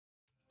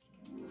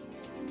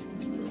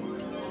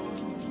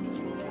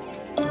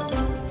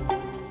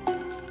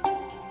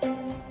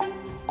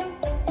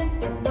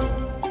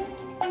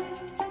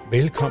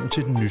Velkommen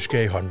til Den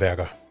Nysgerrige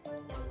Håndværker.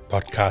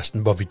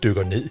 Podcasten, hvor vi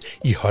dykker ned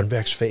i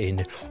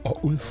håndværksfagene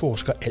og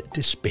udforsker alt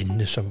det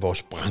spændende, som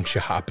vores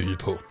branche har at byde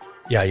på.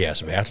 Jeg er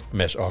jeres vært,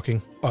 Mads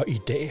Ocking, og i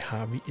dag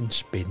har vi en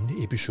spændende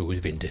episode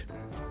i vente.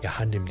 Jeg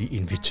har nemlig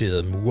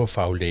inviteret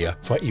murerfaglærer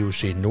fra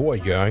EUC Nord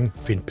i Hjørring,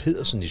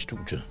 Pedersen, i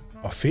studiet.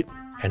 Og Finn,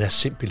 han er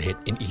simpelthen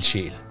en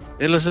ildsjæl.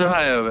 Ellers så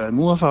har jeg jo været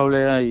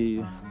murerfaglærer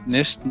i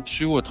næsten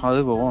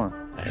 37 år.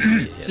 Ej,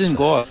 Tiden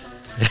går.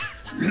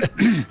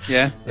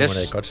 Ja, det må da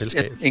et godt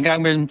selskab. En gang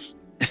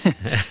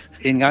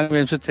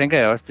imellem, så tænker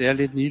jeg også, det er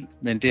lidt vildt,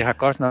 men det har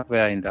godt nok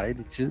været en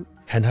dejlig tid.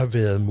 Han har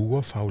været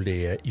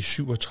murerfaglærer i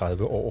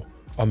 37 år,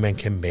 og man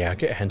kan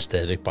mærke, at han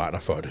stadigvæk brænder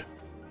for det.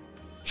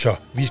 Så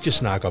vi skal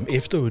snakke om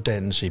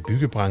efteruddannelse i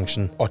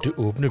byggebranchen og det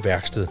åbne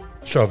værksted.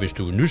 Så hvis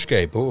du er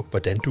nysgerrig på,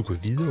 hvordan du kan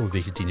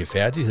videreudvikle dine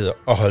færdigheder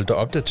og holde dig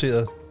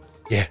opdateret,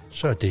 ja,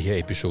 så er det her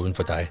episoden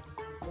for dig.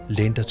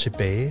 Læn dig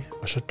tilbage,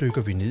 og så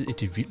dykker vi ned i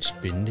det vildt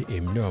spændende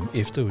emne om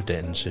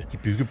efteruddannelse i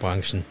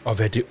byggebranchen og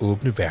hvad det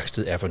åbne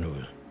værksted er for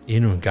noget.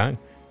 Endnu en gang,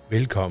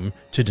 velkommen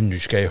til Den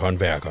Nysgerrige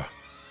Håndværker.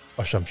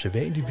 Og som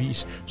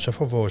sædvanligvis, så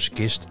får vores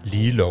gæst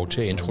lige lov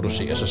til at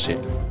introducere sig selv.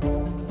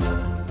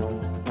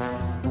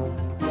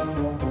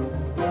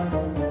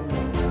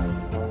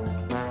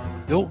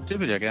 Jo, det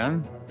vil jeg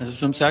gerne. Altså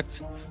som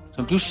sagt,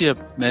 som du siger,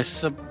 Mads,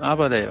 så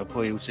arbejder jeg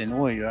på EUC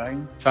Nord i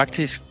Hjørring.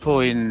 Faktisk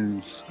på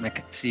en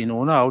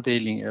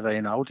underafdeling eller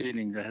en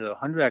afdeling, der hedder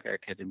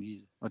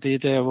Håndværkerakademiet. Og det er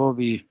der, hvor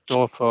vi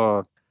står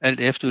for alt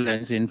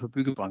efteruddannelse inden for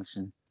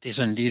byggebranchen. Det er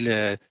sådan en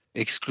lille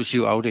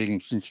eksklusiv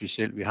afdeling, synes vi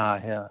selv, vi har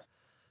her.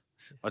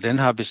 Og den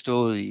har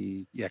bestået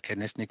i, jeg kan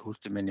næsten ikke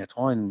huske det, men jeg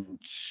tror en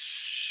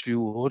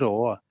 7-8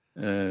 år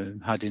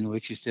har det nu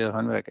eksisteret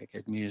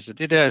Håndværkerakademiet. Så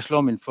det er der, jeg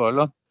slår min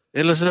folder.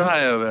 Ellers så har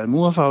jeg jo været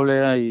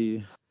murerfaglærer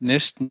i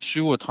næsten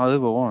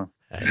 37 år.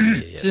 Ej,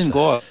 Tiden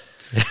går.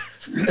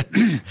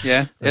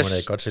 Ja, det må da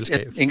et godt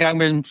selskab. En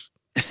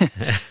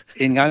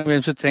gang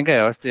imellem, så tænker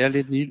jeg også, det er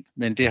lidt vildt,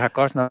 men det har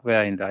godt nok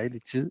været en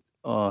dejlig tid.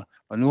 Og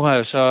nu har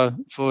jeg så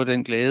fået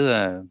den glæde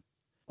af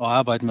at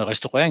arbejde med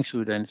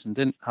restaureringsuddannelsen.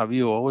 Den har vi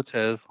jo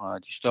overtaget fra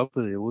de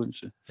stoppede i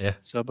Odense. Ja.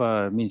 Så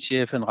var min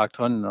chef, han rakte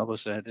hånden op og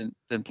sagde,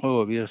 den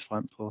prøver vi os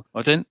frem på.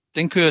 Og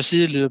den kører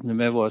sideløbende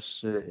med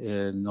vores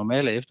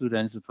normale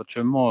efteruddannelse for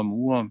tømrer og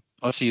murer,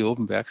 også i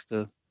åbent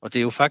værksted. Og det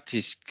er jo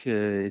faktisk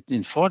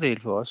en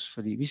fordel for os,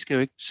 fordi vi skal jo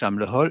ikke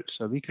samle hold,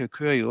 så vi kan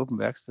køre i åbent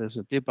værksted,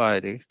 så det er bare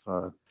et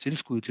ekstra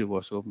tilskud til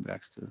vores åbent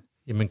værksted.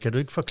 Jamen, kan du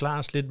ikke forklare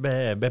os lidt,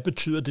 hvad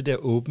betyder det der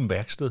åbent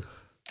værksted?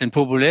 Den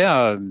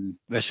populære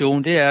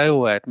version, det er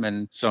jo, at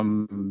man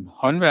som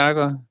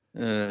håndværker,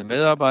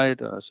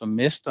 medarbejder, som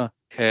mester,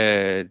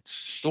 kan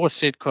stort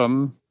set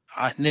komme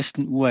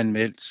næsten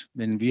uanmeldt.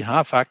 Men vi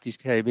har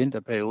faktisk her i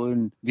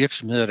vinterperioden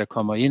virksomheder, der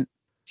kommer ind.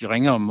 De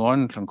ringer om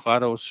morgenen kl.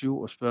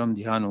 7:15 og spørger, om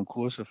de har nogle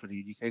kurser, fordi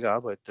de kan ikke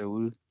arbejde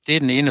derude. Det er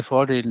den ene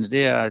fordel,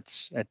 det er,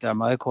 at der er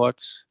meget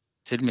kort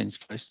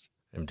tilmeldingsfrist.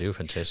 Jamen, det er jo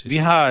fantastisk. Vi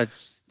har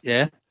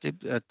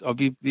og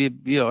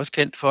vi er også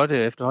kendt for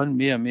det efterhånden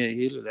mere og mere i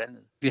hele landet.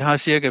 Vi har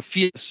cirka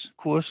 80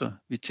 kurser,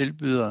 vi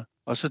tilbyder,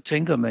 og så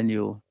tænker man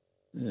jo,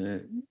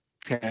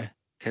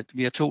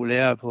 vi har 2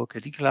 lærere på,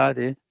 kan de klare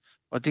det?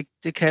 Og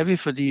det kan vi,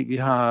 fordi vi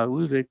har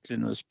udviklet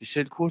noget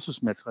specielt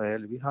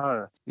kursusmateriale.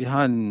 Vi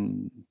har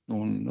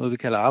noget, vi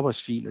kalder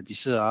arbejdsfiler, de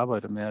sidder og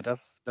arbejder med, og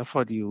der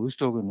får de jo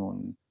udstukket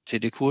nogle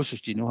til det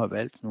kursus, de nu har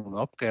valgt, nogle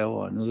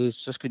opgaver og noget,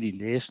 så skal de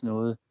læse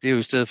noget. Det er jo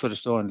i stedet for, at der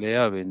står en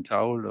lærer ved en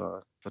tavle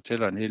og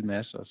fortæller en hel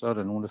masse, og så er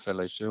der nogen, der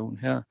falder i søvn.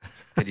 Her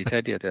kan de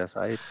tage deres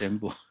eget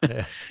tempo.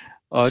 Ja.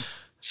 Og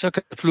så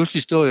kan der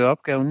pludselig stå i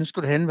opgaven, nu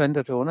skal du henvende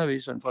dig til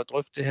underviseren for at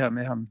drøfte det her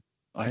med ham,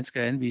 og han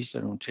skal anvise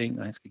dig nogle ting,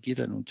 og han skal give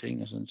dig nogle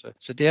ting. Og sådan.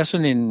 Så det er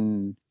sådan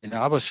en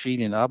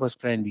arbejdsfil, en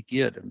arbejdsplan, vi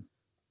giver dem,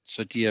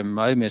 så de er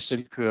meget mere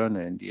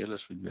selvkørende, end de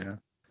ellers ville være.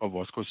 Og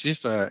vores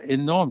kursister er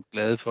enormt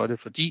glade for det,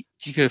 fordi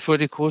de kan få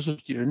det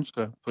kursus, de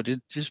ønsker, på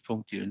det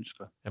tidspunkt, de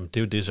ønsker. Jamen, det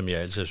er jo det, som jeg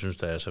altid synes,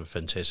 der er så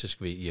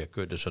fantastisk ved, at I har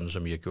gjort det sådan,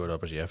 som I har gjort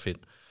op hos jer, Finn.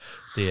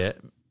 Det er,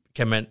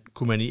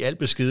 kunne man i al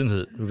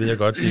beskedenhed, nu ved jeg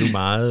godt, det er jo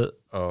meget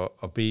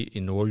at bede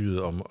en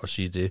nordjyde om at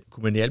sige det,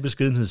 kunne man i al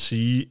beskedenhed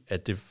sige,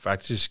 at det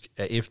faktisk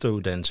er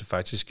efteruddannelse,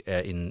 faktisk er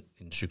en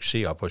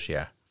succes op hos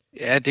jer?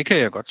 Ja, det kan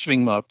jeg godt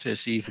svinge mig op til at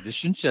sige, for det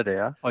synes jeg, det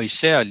er. Og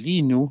især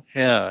lige nu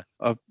her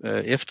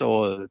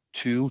efteråret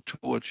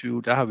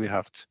 2022, der har vi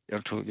haft,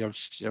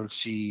 jeg vil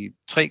sige,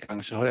 3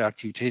 gange så høj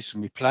aktivitet,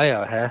 som vi plejer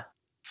at have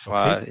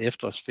fra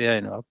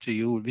efterårsferien op til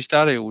jul. Vi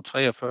starter jo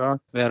 43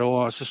 hvert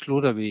år, og så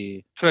slutter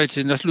vi, før i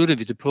tiden, der slutter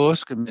vi til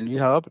påske, men vi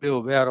har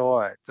oplevet hvert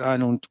år, at der er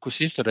nogle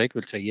kursister, der ikke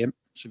vil tage hjem,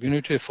 så vi er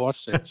nødt til at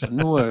fortsætte. Så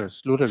nu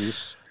slutter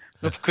vi,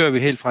 nu kører vi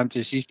helt frem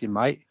til sidst i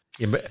maj.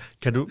 Jamen,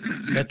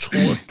 hvad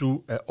tror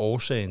du er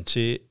årsagen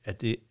til,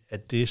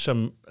 at det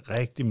som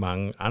rigtig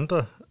mange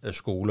andre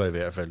skoler i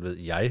hvert fald, ved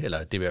jeg, eller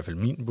det er i hvert fald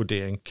min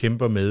vurdering,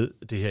 kæmper med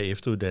det her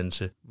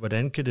efteruddannelse?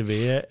 Hvordan kan det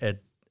være,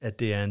 at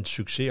det er en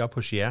succes op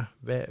hos jer?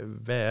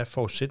 Hvad er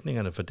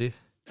forudsætningerne for det?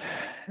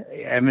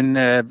 Jamen,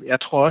 jeg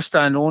tror også, der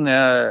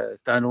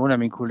er nogle af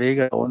mine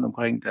kollegaer rundt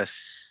omkring,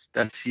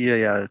 der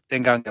siger,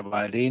 dengang jeg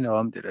var alene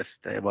om det,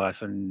 da jeg var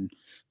sådan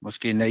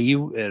måske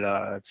naiv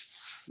eller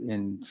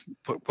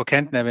på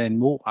kanten af at være en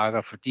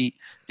morakker,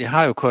 fordi det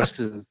har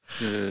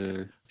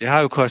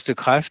jo kostet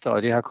kræfter,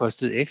 og det har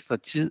kostet ekstra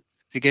tid.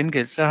 Til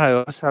gengæld så har jeg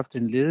også haft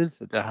en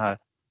ledelse,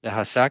 der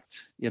har sagt,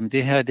 jamen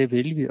det her, det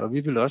vil vi, og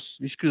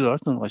vi skyder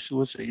også nogle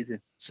ressourcer i det.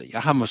 Så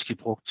jeg har måske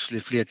brugt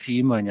lidt flere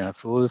timer, end jeg har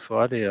fået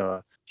for det,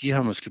 og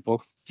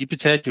de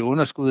betalte jo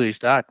underskud i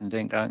starten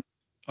dengang.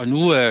 Og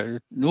nu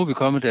er vi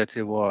kommet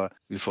dertil, hvor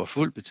vi får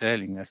fuld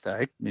betaling. Altså der er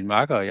ikke, min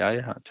makker og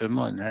jeg har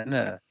tømreren,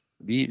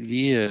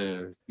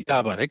 vi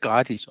arbejder ikke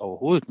gratis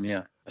overhovedet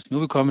mere. Altså nu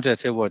er vi kommet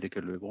dertil, hvor det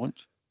kan løbe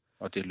rundt,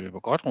 og det løber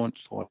godt rundt,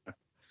 tror jeg.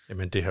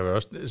 Jamen det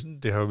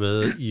har jo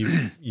været,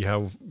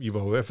 I var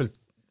jo i hvert fald,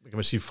 kan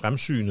man sige,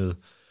 fremsynet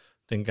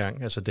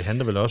dengang. Altså det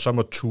handler vel også om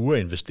at ture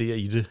investere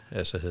i det.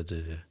 Altså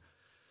det.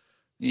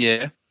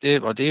 Ja, det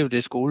er jo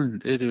det skolen,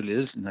 det er det jo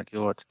ledelsen har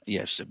gjort.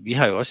 Ja, så vi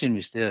har jo også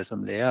investeret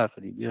som lærere,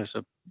 fordi vi har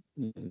så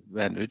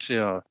været nødt til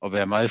at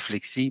være meget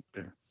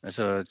fleksible.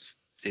 Altså,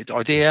 jeg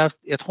tror,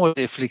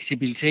 det er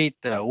fleksibilitet,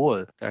 der er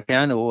ordet, der er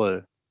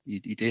kerneordet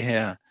i det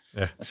her.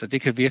 Ja. Altså,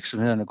 det kan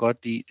virksomhederne godt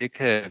lide, det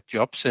kan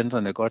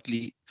jobcentrene godt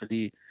lide,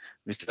 fordi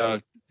hvis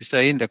der er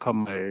en, der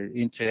kommer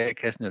ind til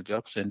A-kassen eller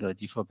jobcentret, og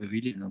de får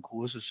bevilget nogle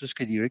kurser, så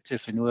skal de jo ikke til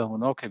at finde ud af,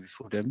 hvornår kan vi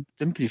få dem.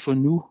 Dem kan vi få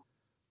nu.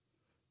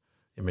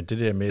 Jamen det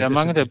der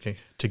med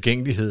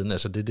tilgængeligheden,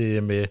 altså det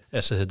der med,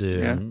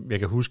 jeg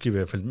kan huske i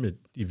hvert fald med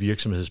de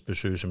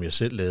virksomhedsbesøg, som jeg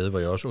selv lavede, hvor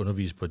jeg også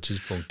underviste på et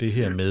tidspunkt, det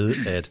her med,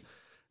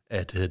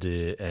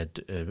 at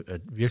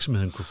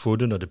virksomheden kunne få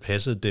det, når det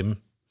passede dem,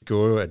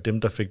 gjorde jo, at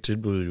dem, der fik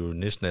tilbud, jo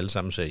næsten alle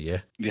sammen sagde ja.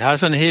 Vi har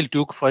sådan et helt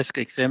dugfrisk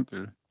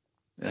eksempel.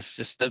 Jeg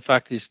sad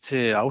faktisk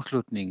til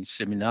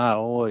afslutningsseminar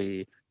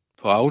over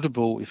på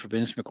Audebo i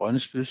forbindelse med grønne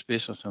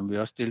spydspidser, som vi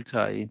også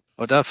deltager i.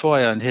 Og der får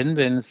jeg en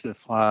henvendelse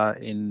fra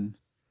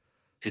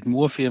et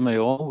murfirma i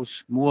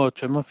Aarhus, mur- og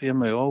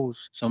tømmerfirma i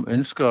Aarhus, som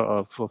ønsker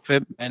at få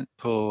 5 mand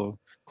på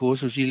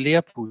kursus i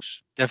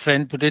lerpus.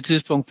 På det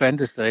tidspunkt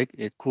fandtes der ikke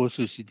et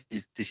kursus i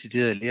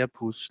decideret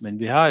lerpus, men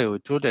vi har jo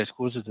et 2-dages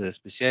kursus, der hedder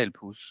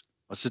specialpus.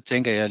 Og så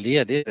tænker jeg, at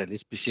ler, det er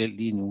lidt specielt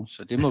lige nu,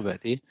 så det må være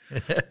det.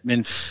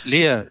 Men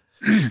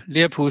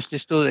lerpus,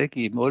 det stod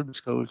ikke i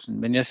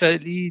målbeskrivelsen, men jeg sad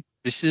lige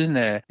ved siden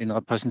af en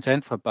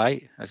repræsentant fra BEJ,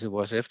 altså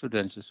vores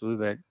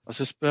efteruddannelsesudvalg, og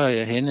så spørger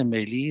jeg hende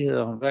med lighed,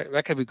 og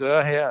hvad kan vi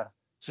gøre her?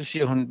 Så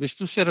siger hun, hvis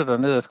du sætter dig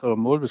ned og skriver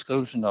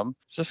målbeskrivelsen om,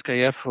 så skal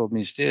jeg få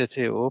ministeriet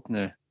til at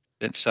åbne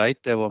den site,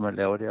 der hvor man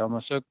laver det om,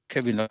 og så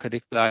kan vi nok have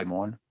det klar i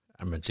morgen.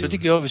 Jamen, så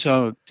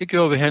det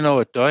gjorde vi hen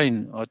over et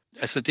døgn, og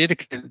altså det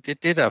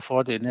der er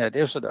fordelen her, det er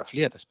jo så, der er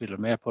flere, der spiller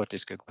med på, at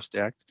det skal gå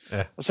stærkt.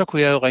 Ja. Og så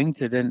kunne jeg jo ringe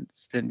til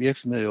den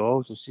virksomhed i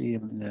Aarhus og sige,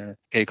 jamen,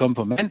 kan I komme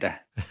på mandag?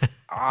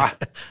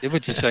 Det var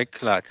de så ikke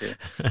klar til.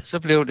 Så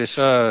blev det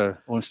så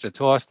onsdag,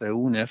 torsdag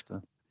ugen efter.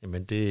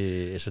 Jamen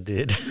det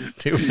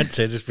er jo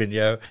fantastisk, men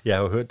jeg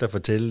har jo hørt dig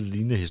fortælle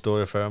lignende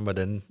historier før, om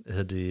hvordan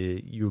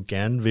I jo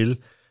gerne vil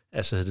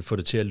få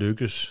det til at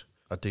lykkes.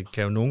 Og det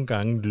kan jo nogle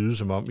gange lyde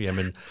som om,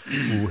 jamen,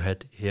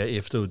 her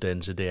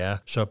efteruddannelse, det er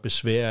så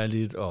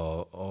besværligt,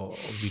 og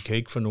vi kan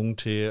ikke få nogen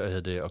til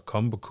at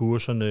komme på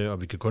kurserne,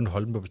 og vi kan kun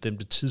holde dem på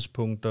bestemte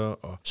tidspunkter,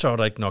 og så er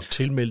der ikke nok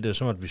tilmeldte,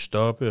 så måtte vi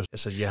stoppe.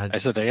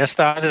 Altså, da jeg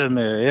startede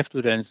med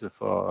efteruddannelse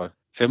for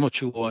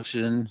 25 år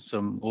siden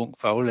som ung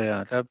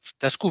faglærer,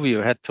 der skulle vi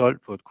jo have 12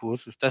 på et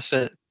kursus. Der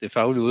sad det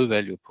faglige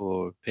udvalg jo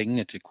på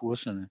pengene til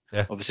kurserne,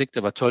 og hvis ikke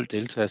der var 12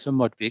 deltagere, så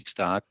måtte vi ikke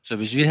starte. Så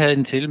hvis vi havde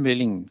en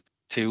tilmelding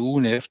til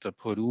ugen efter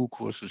på et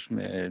ugekursus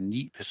med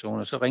 9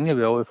 personer, så ringede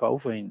vi over i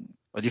fagforeningen.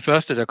 Og de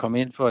første, der kom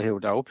ind for at hæve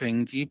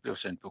dagpenge, de blev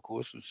sendt på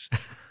kursus.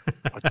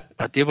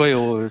 og det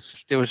var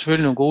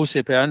selvfølgelig nogle gode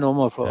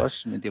CPR-numre for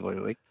os, men de var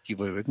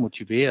jo ikke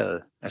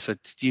motiverede. Altså,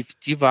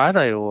 de var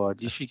der jo, og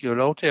de fik jo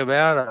lov til at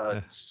være der.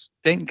 Og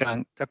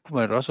dengang, der kunne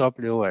man også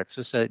opleve, at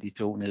så sad de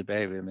 2 nede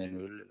bagved med en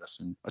øl eller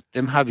sådan. Og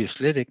dem har vi jo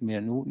slet ikke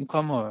mere nu. Nu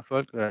kommer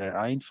folk af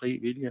egen fri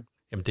vilje.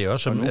 Jamen det er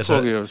også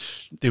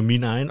det er jo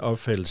min egen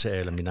opfattelse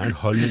eller min egen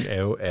holdning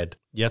er jo, at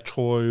jeg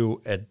tror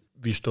jo, at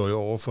vi står jo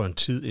over for en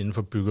tid inden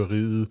for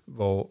byggeriet,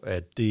 hvor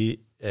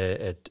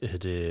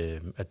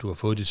at du har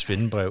fået dit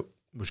svendebrev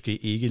måske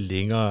ikke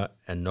længere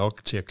er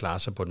nok til at klare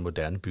sig på den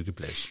moderne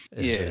byggeplads.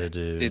 Ja,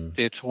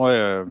 det tror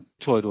jeg,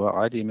 du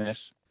har ret i,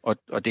 Mads.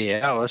 Og det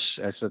er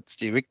også, altså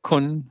det er jo ikke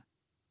kun,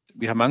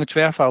 vi har mange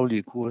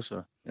tværfaglige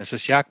kurser. Altså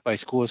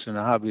sjakbejdskurserne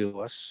har vi jo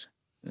også.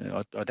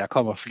 Og der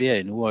kommer flere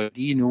endnu, og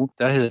lige nu,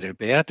 der hedder det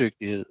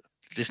bæredygtighed.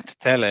 Det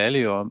taler alle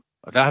jo om.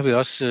 Og der har vi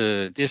også,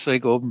 det er så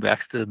ikke åbent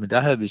værksted, men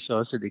der havde vi så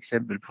også et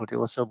eksempel på, det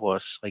var så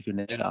vores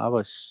regionale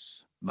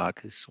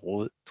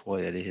arbejdsmarkedsråd, tror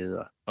jeg det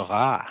hedder.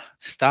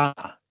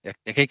 STAR. Jeg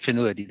kan ikke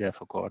finde ud af de der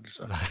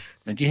forkortelser. Nej.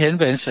 Men de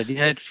henvendte sig, de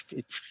havde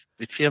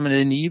et firma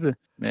nede i Nibe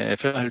med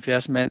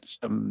 75 mand,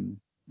 som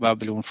var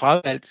blevet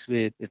fravalgt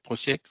ved et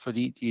projekt,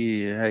 fordi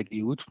de havde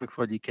givet udtryk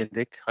for, at de kendte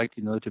ikke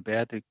rigtig noget til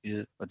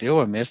bæredygtighed. Og det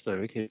var mester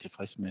jo ikke helt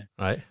tilfreds med.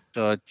 Nej.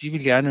 Så de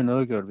ville gerne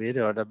noget gjort ved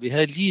det, og vi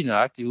havde lige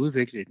nøjagtigt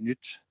udviklet et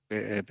nyt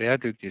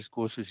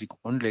bæredygtighedskursus i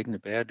grundlæggende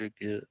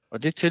bæredygtighed.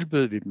 Og det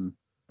tilbød vi dem.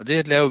 Og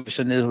det lavede vi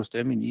så ned hos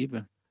dem i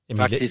Nibe.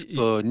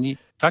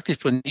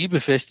 Faktisk på Nibe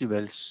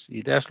Festivals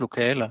i deres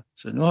lokaler.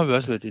 Så nu har vi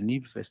også været til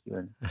Nibe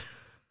Festivalen.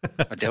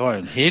 Og det var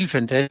en helt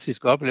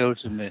fantastisk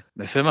oplevelse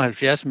med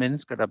 75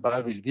 mennesker, der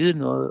bare ville vide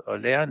noget og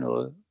lære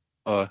noget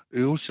og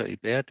øve sig i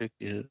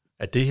bæredygtighed.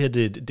 Er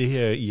det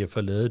her, I har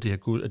fået lavet, det her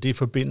guld, er det i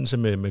forbindelse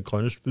med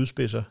grønne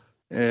spydspidser?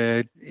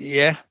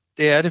 Ja,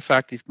 det er det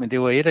faktisk, men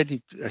det var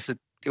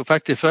det var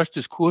faktisk det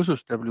første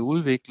kursus, der blev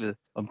udviklet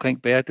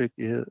omkring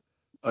bæredygtighed.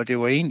 Og det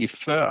var egentlig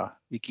før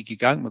vi gik i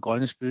gang med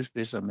grønne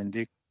spydspidser, men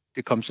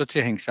det kom så til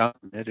at hænge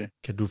sammen med det.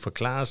 Kan du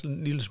forklare os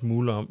en lille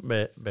smule om,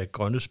 hvad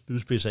grønne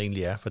spydspidser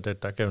egentlig er? For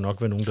der kan jo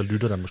nok være nogen, der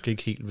lytter, der måske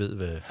ikke helt ved,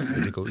 hvad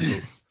det går ud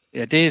på.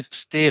 Ja,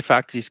 det er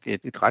faktisk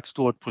et ret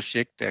stort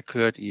projekt, der er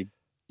kørt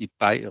i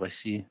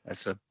BEJ-regi,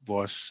 altså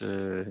vores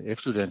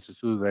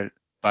efteruddannelsesudvalg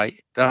BEJ.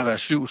 Der har været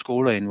 7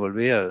 skoler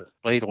involveret,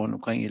 bredt rundt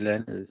omkring i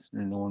landet.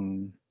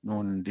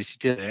 Nogle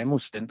deciderede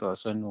AMU-centre og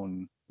så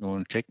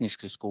nogle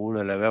tekniske skoler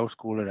eller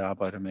erhvervsskoler, der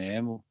arbejder med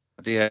AMU.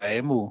 Og det er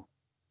AMU,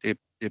 det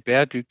er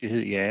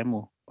bæredygtighed i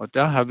AMU. Og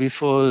der har vi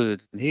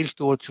fået en helt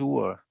stor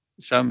tur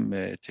sammen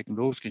med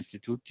Teknologisk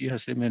Institut. De har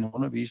simpelthen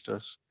undervist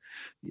os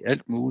i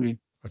alt muligt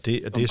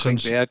omkring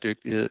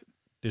bæredygtighed.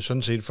 Det er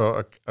sådan set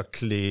for at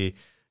klæde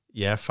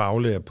jer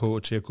faglærer på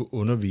til at kunne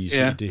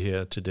undervise i det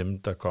her til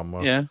dem, der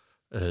kommer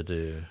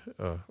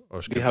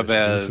og skal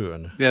være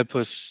udførende. Vi har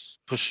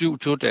på 7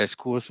 2-dages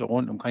kurser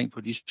rundt omkring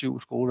på de 7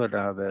 skoler,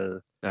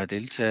 der har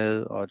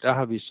deltaget, og der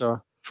har vi så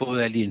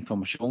fået alle de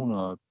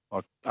informationer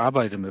og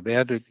arbejdet med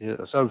bæredygtighed,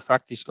 og så har vi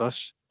faktisk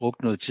også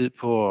brugt noget tid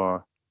på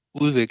at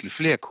udvikle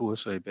flere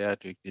kurser i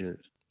bæredygtighed.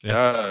 Ja.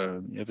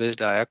 Jeg ved,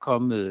 der er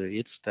kommet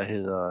et, der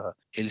hedder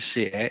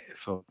LCA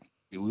for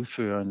de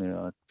udførende,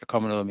 og der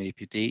kommer noget med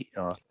EPD,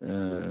 og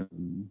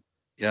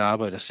jeg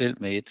arbejder selv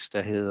med et,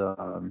 der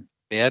hedder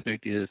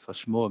bæredygtighed for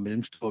små og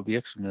mellemstore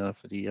virksomheder,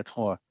 fordi jeg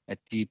tror, at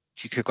de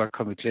kan godt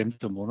komme i klemme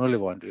som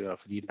underleverandører,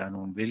 fordi der er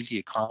nogle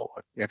vældige krav.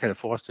 Og jeg kan da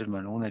forestille mig,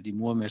 at nogle af de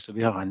murmester,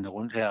 vi har rendt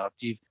rundt her, og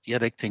de har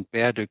da ikke tænkt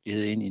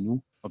bæredygtighed ind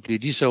endnu. Og bliver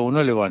de så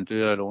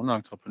underleverandører eller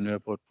underentreprenører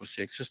på et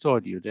projekt, så står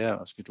de jo der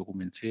og skal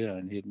dokumentere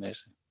en hel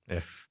masse.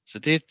 Ja. Så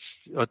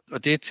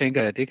det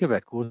tænker jeg, det kan være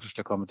et kursus,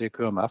 der kommer til at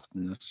køre om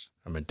aftenen også.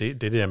 Jamen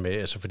det der med,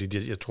 altså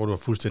fordi jeg tror, du har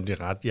fuldstændig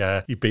ret. Jeg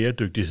er i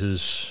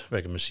bæredygtigheds,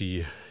 hvad kan man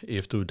sige,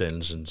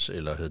 efteruddannelsens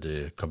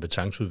eller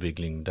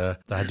kompetenceudviklingen, der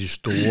har de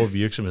store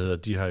virksomheder,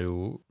 de har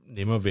jo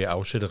nemmere ved at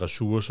afsætte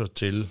ressourcer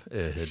til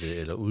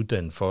eller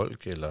uddanne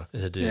folk, eller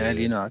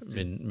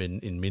men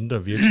en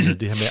mindre virksomhed,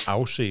 det her med at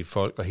afse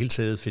folk og hele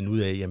tiden finde ud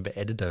af, jamen, hvad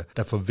er det,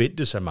 der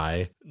forventes af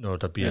mig, når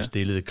der bliver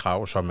stillet et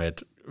krav som,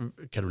 at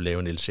kan du lave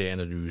en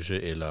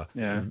LCA-analyse, eller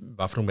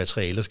hvad for nogle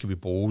materialer skal vi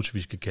bruge, så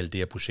vi skal kalde det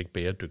her projekt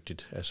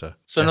bæredygtigt? Altså,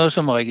 så noget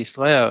som at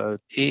registrere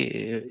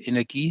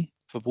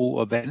energiforbrug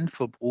og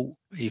vandforbrug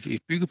i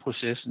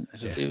byggeprocessen.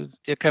 Altså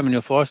det kan man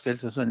jo forestille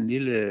sig, sådan en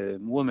lille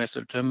murmester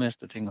eller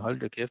tømmermester tænker, hold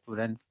da kæft,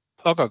 hvordan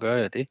pokker gør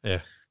jeg det? Ja.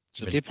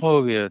 Så det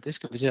prøver vi, og det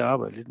skal vi til at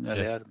arbejde lidt med at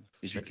lære dem,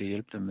 hvis vi kan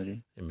hjælpe dem med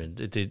det. Jamen,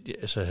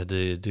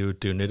 det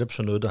er jo netop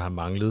sådan noget, der har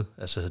manglet,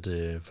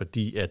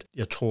 fordi at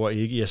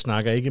jeg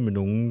snakker ikke med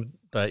nogen,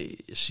 der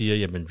siger,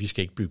 jamen, vi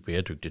skal ikke bygge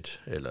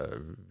bæredygtigt, eller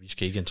vi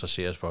skal ikke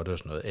interessere os for det og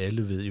sådan noget.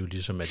 Alle ved jo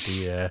ligesom, at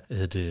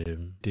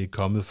det er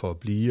kommet for at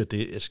blive, og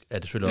det er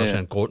det selvfølgelig også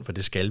en grund, for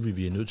det skal vi.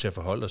 Vi er nødt til at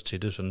forholde os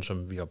til det, sådan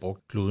som vi har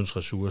brugt klodens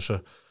ressourcer.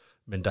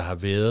 Men der har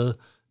været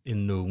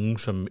nogen,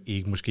 som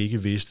måske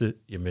ikke vidste,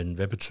 jamen,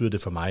 hvad betyder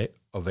det for mig,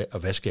 og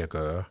hvad skal jeg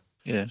gøre?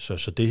 Yeah.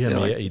 Så det her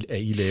med,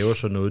 at I laver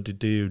sådan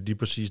noget, det er jo lige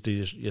præcis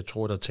det, jeg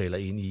tror, der taler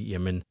ind i.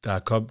 Jamen,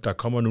 der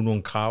kommer nu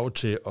nogle krav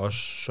til os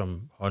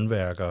som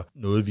håndværkere,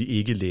 noget vi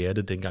ikke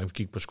lærte, dengang vi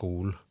gik på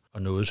skole,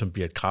 og noget, som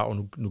bliver et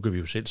krav. Nu kan vi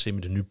jo selv se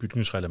med det nye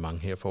bygningsreglement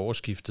her for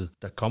årsskiftet.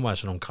 Der kommer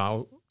altså nogle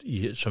krav,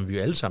 som vi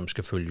jo alle sammen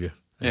skal følge.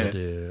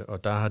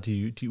 Og der har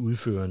de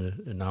udførende,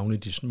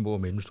 navnlig de små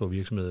og mellemstore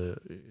virksomheder,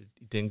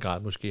 i den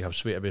grad måske haft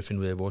svært ved at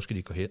finde ud af, hvor skal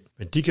de gå hen.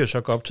 Men de kan jo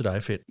så gå op til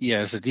dig, Finn. Ja,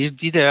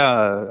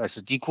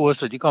 altså de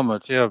kurser,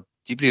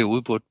 de bliver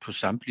udbudt på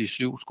samtlige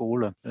 7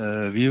 skoler.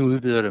 Vi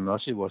udbyder dem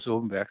også i vores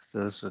åbent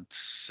værksted,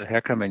 så her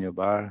kan man jo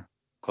bare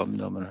komme,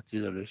 når man har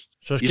tid og lyst.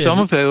 I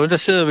sommerperioden, der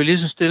sidder vi lige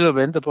så stille og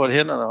venter på, at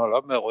hænderne holder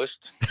op med at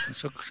ryste.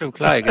 Så er vi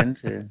klar igen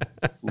til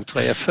uge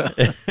 43.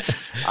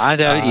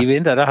 I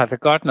vinter,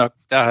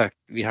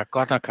 vi har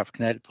godt nok haft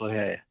knald på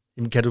her.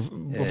 Jamen,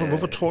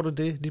 hvorfor tror du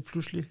det lige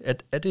pludselig?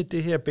 Er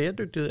det her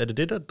bæredygtighed? Er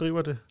det, der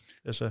driver det?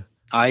 Altså...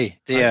 Nej,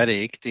 det er det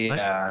ikke. Det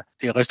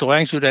er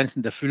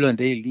restaureringsuddannelsen, der fylder en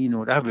del lige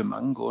nu. Der har vi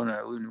mange gående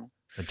ude nu.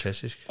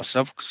 Fantastisk. Og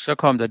så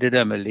kom der det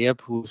der med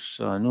lerpus,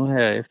 og nu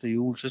her efter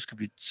jul,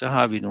 så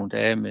har vi nogle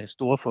dage med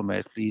store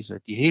formatfliser,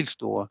 de helt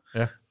store.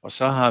 Ja. Og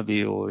så har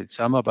vi jo et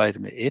samarbejde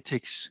med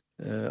Ethics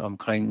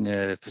omkring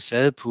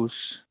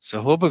facadepus. Så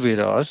håber vi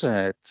da også,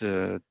 at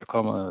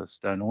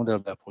der er nogen, der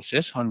vil være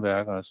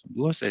proceshåndværkere, som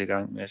du har sat i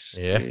gang med.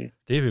 Ja,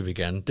 det vil vi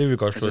gerne. Det vil vi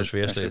godt slå et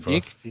sværslag for.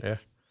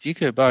 De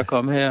kan bare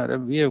komme her,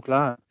 vi er jo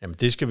klar. Jamen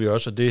det skal vi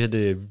også, og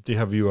det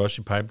har vi jo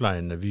også i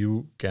pipeline, at vi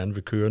jo gerne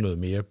vil køre noget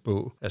mere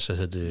på, altså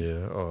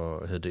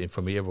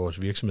informere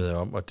vores virksomheder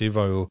om, og det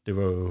var jo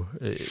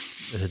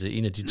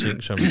en af de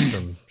ting,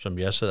 som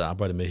jeg sad og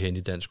arbejdede med herinde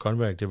i Dansk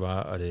Håndværk, det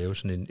var at lave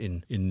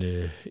sådan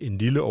en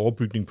lille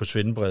overbygning på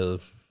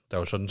Svendebrevet, der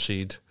jo sådan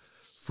set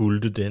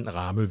fulgte den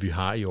ramme, vi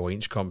har i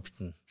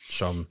overenskomsten,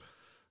 som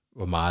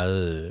hvor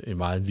meget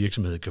en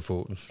virksomhed kan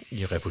få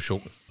i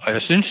refusion. Og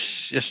jeg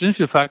synes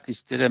jo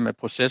faktisk, det der med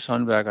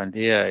proceshåndværkeren,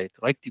 det er et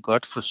rigtig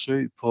godt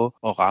forsøg på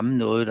at ramme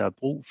noget, der er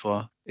brug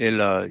for,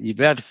 eller i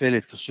hvert fald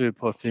et forsøg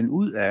på at finde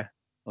ud af,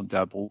 om der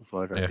er brug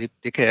for det. Ja.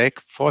 Det kan jeg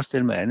ikke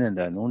forestille mig andet, end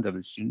der er nogen, der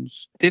vil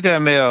synes. Det der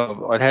med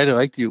at have det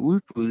rigtige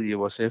udbud i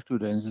vores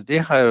efteruddannelse, det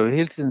har jeg jo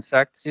hele tiden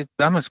sagt,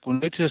 der er man sgu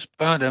nødt til at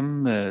spørge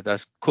dem, der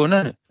er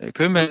kunderne.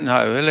 Købmanden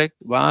har jo heller ikke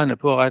varerne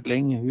på ret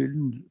længe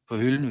på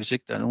hylden, hvis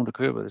ikke der er nogen, der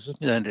køber det. Så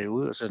smider han det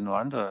ud og sætter nogle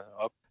andre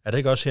op. Er der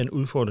ikke også her en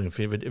udfordring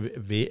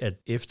ved at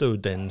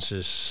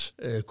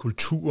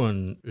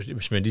efteruddannelseskulturen,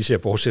 hvis man lige ser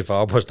bortset fra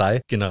op hos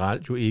dig,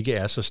 generelt jo ikke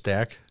er så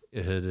stærk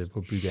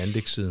på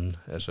bygge-anlægssiden?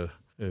 Altså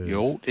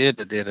Jo, det er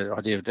det,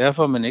 og det er jo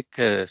derfor, man ikke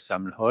kan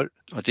samle hold.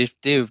 Og det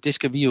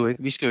skal vi jo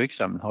ikke. Vi skal jo ikke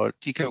samle hold.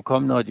 De kan jo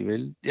komme, når de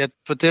vil. Jeg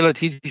fortæller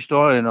tit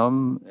historien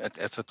om, at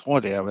jeg tror,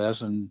 det er at være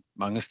sådan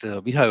mange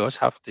steder. Vi har jo også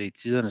haft det i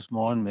tidernes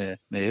morgen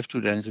med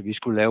efteruddannelse. Vi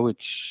skulle lave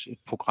et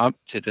program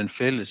til den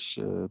fælles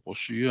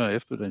brochure,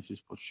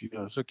 efteruddannelsesbrochure,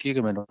 og så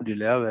kigger man rundt i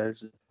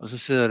lærerværelset, og så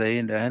sidder der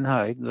en, der han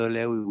har ikke noget at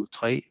lave i uge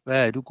 3.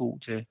 Hvad er du god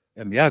til?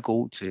 Jamen, jeg er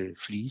god til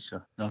fliser.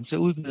 Nå, så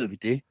udbyder vi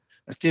det.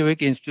 Altså, det er jo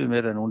ikke ensbetydende med,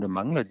 at der er nogen, der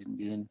mangler din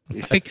viden.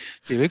 Det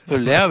er jo ikke på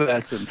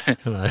lærerværelset.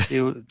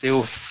 Det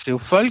er jo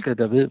folket,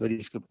 der ved, hvad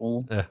de skal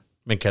bruge. Ja,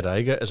 men kan der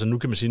ikke, altså nu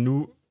kan man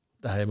sige,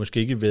 der har jeg måske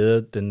ikke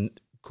været den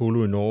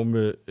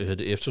koloenorme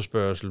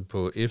efterspørgsel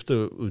på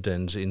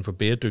efteruddannelse inden for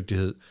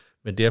bæredygtighed,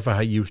 men derfor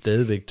har I jo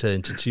stadigvæk taget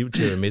initiativ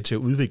til at være med til at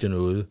udvikle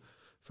noget,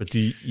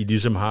 fordi I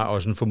ligesom har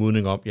også en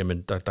formodning om,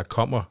 jamen der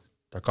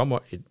kommer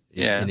en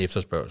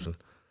efterspørgsel.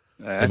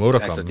 Ja, det må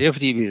der komme. Det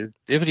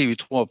er fordi vi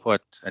tror på,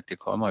 at det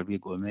kommer, at vi er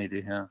gået med i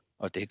det her.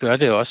 Og det gør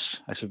det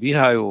også. Altså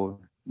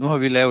nu har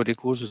vi lavet det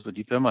kursus for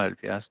de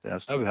 75 der,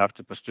 og så har vi haft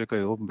et par stykker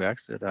i åben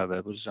værksted, der har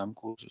været på det samme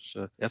kursus.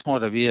 Så jeg tror,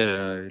 at vi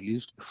er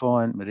lige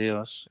foran med det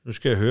også. Nu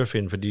skal jeg høre,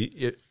 Finn,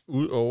 fordi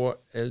ud over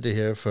alt det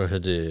her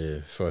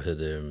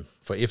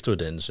for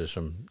efteruddannelse,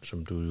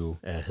 som du jo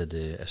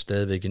er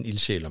stadigvæk en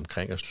ildsjæl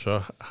omkring, og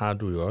så har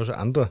du jo også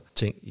andre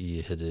ting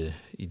i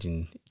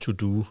din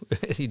to-do,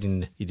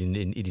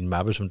 i din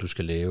mappe, som du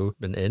skal lave.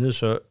 Blandt andet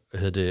så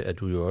er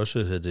du jo også,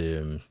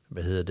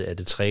 er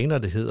det træner,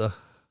 det hedder?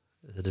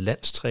 Er det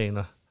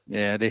landstræner?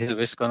 Ja, det hedder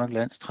vist godt nok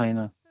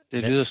landstræner.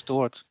 Det lyder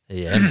stort.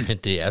 Ja, men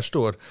det er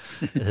stort.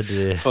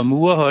 For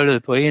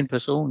murholdet på en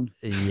person.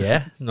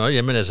 Ja,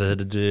 jamen altså,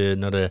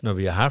 når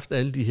vi har haft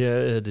alle de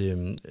her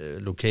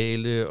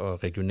lokale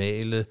og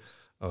regionale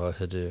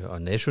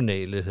og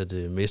nationale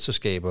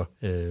mesterskaber,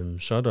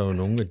 så er der jo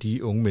nogle af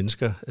de unge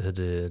mennesker,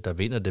 der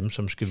vinder dem,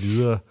 som skal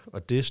videre,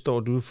 og det står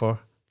du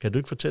for. Kan du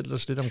ikke fortælle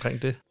os lidt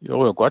omkring det? Jo, jeg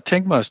kunne godt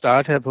tænke mig at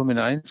starte her på min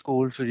egen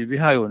skole, fordi vi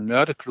har jo en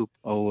nørdeklub,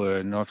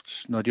 og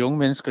når de unge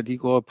mennesker de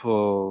går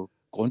på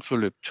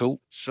grundforløb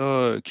 2,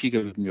 så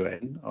kigger vi dem jo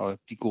an, og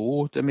de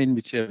gode, dem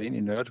inviterer vi ind i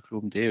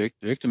nørdeklubben. Det er jo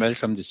ikke dem alle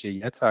sammen, der siger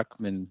ja tak,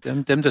 men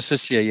dem der så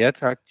siger ja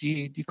tak,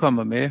 de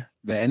kommer med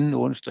hver anden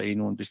onsdag i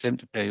nogle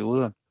bestemte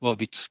perioder, hvor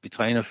vi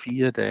træner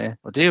 4 dage.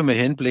 Og det er jo med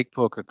henblik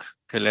på at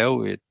kan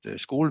lave et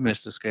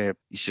skolemesterskab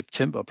i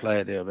september,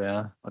 plejer det at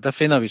være. Og der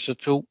finder vi så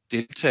 2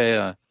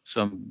 deltagere,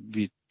 som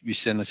vi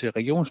sender til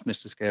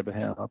regionsmesterskaber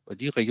heroppe, og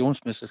de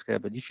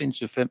regionsmesterskaber, de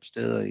findes jo 5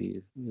 steder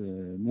i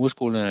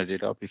murskolerne er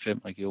delt op i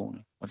 5 regioner.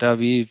 Og der er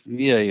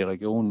vi er i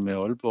regionen med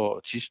Aalborg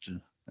og Thisted,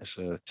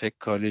 altså Tech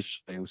College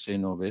og UC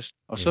Nordvest.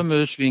 Og så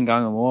mødes vi en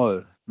gang om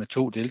året med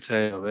 2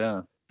 deltagere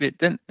hver.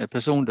 Den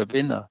person, der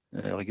vinder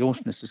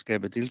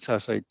regionsmesterskabet, deltager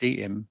så i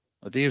DM,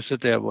 og det er jo så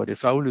der, hvor det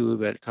faglige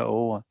udvalg tager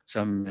over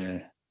som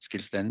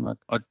Skills Danmark.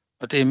 Og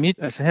det er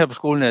altså her på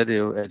skolen er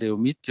det jo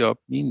mit job,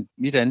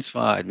 mit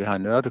ansvar, at vi har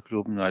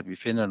nørdeklubben, og at vi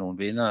finder nogle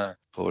vindere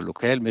på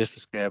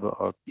lokalmesterskaber,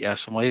 og jeg er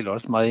som regel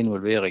også meget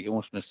involveret i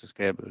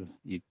regionsmesterskabet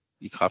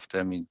i kraft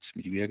af mit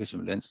virke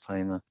som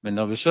landstræner. Men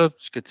når vi så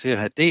skal til at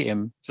have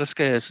DM,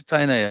 så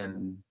tegner jeg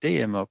en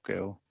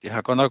DM-opgave. Det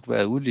har godt nok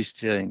været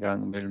udliciteret en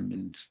gang imellem,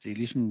 men det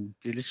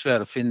er lidt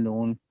svært at finde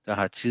nogen, der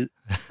har tid.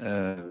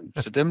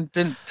 Så den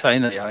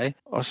tegner jeg.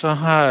 Og så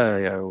har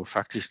jeg jo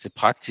faktisk det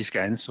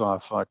praktiske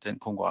ansvar for, at den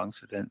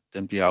konkurrence,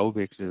 den bliver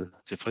afviklet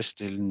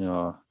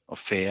tilfredsstillende og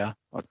fair.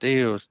 Og det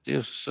er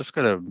jo så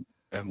skal der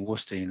være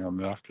mursten og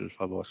mørtel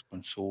fra vores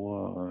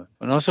sponsorer.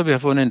 Og når så vi har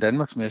fundet en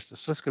danmarksmester,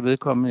 så skal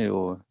vedkommende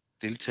jo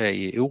deltage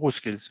i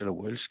Euroskills eller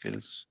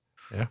WorldSkills.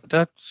 Ja. Og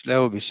der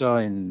laver vi så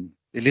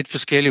det er lidt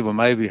forskelligt, hvor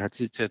meget vi har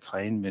tid til at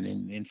træne, men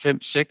en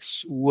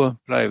 5-6 uger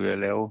plejer vi at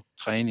lave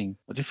træning.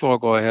 Og det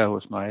foregår her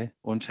hos mig,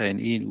 undtagen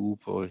 1 uge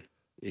på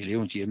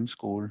elevens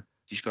hjemmeskole.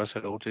 De skal også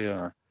have lov til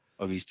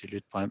og vise det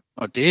lidt frem.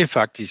 Og det er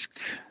faktisk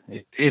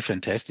et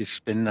fantastisk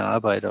spændende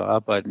arbejde at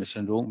arbejde med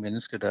sådan et ung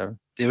menneske. Det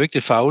er jo ikke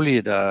det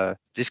faglige,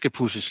 det skal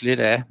pusses lidt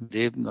af.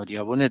 Det, når de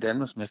har vundet et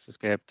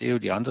Danmarksmesterskab, det er jo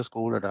de andre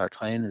skoler, der har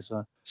trænet,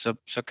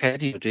 så kan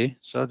de jo det.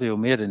 Så er det jo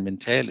mere den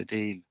mentale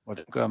del,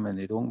 hvordan gør man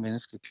et ung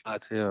menneske klar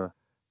til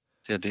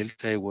at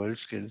deltage i World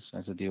Skills.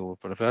 Altså det er jo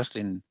for det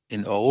første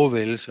en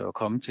overvældelse at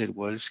komme til et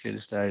World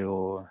Skills. Der er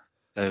jo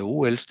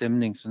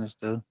OL-stemning sådan et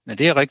sted. Men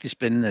det er rigtig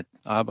spændende at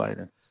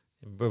arbejde.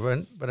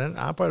 Hvordan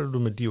arbejder du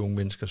med de unge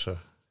mennesker så?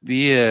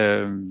 Vi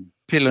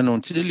piller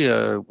nogle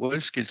tidligere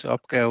World Skills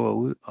opgaver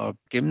ud og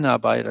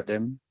gennemarbejder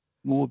dem.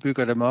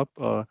 Murbygger dem op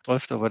og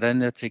drøfter,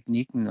 hvordan er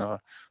teknikken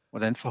og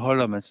hvordan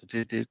forholder man sig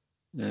til det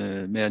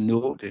med at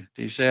nå det.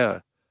 Det er især,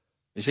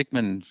 hvis ikke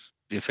man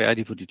bliver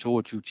færdig på de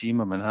 22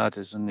 timer, man har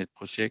til sådan et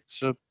projekt,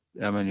 så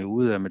er man jo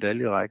ude af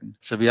medaljerækken.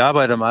 Så vi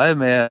arbejder meget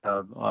med at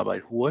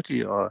arbejde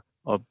hurtigt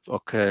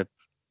og kan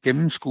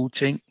gennemskue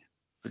ting.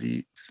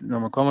 Fordi når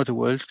man kommer til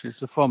World Skills,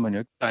 så får man jo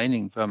ikke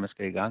tegningen, før man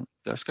skal i gang.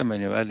 Der skal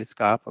man jo være lidt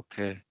skarp og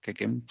kan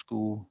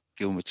gennemskue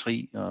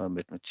geometri og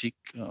matematik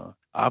og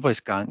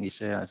arbejdsgang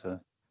især. Altså.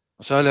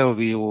 Og så laver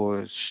vi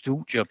jo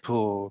studier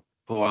på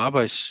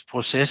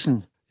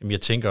arbejdsprocessen. Jamen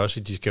jeg tænker også,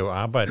 at de skal jo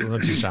arbejde under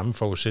de samme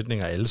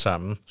forudsætninger alle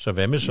sammen. Så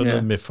hvad med sådan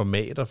noget med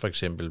formater for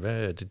eksempel?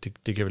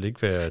 Det kan vel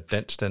ikke være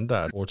dansk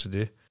standard ord til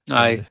det?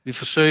 Nej, vi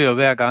forsøger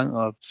hver gang,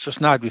 og så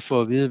snart vi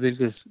får at vide,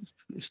 hvilke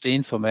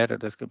stenformater,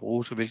 der skal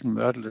bruges, og hvilken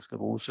mørtel, der skal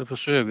bruges, så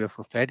forsøger vi at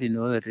få fat i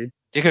noget af det.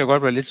 Det kan jo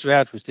godt være lidt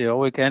svært, hvis det er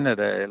over i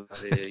Canada eller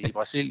det er i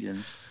Brasilien.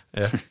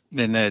 Ja.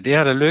 Men det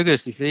har da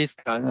lykkedes de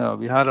fleste gange,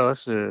 og vi har da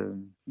også,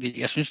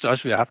 jeg synes da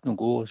også, vi har haft nogle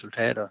gode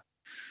resultater.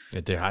 Ja,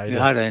 det har I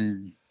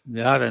vi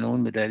har da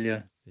nogle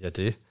medaljer. Ja,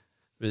 det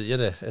ved jeg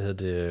da.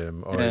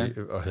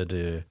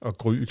 Og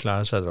Gry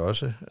klarede sig da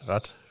også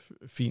ret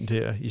fint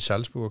her i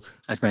Salzburg.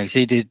 Altså man kan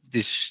se,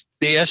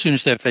 det jeg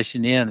synes, der er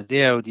fascinerende,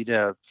 det er jo de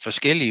der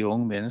forskellige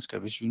unge mennesker.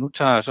 Hvis vi nu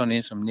tager sådan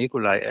en som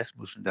Nikolaj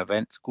Asmussen, der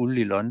vandt guld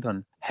i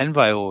London. Han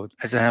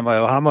var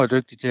jo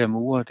hammerdygtig til at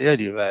mure, det har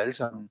de jo været alle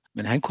sammen.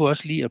 Men han kunne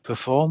også lide at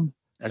performe.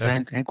 Altså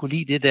han kunne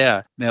lide det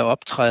der med at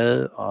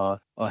optræde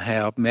og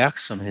have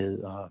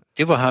opmærksomhed. Og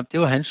det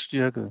var hans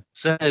styrke.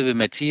 Så havde vi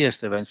Mathias,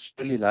 der var en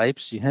sølv i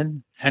Leipzig.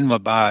 Han var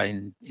bare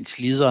en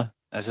slider.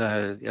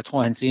 Altså, jeg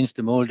tror, hans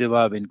eneste mål, det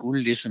var at vinde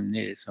guld, ligesom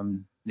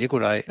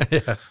Nikolaj. Ja.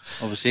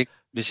 Og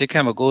hvis ikke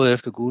han var gået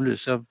efter guldet,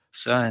 så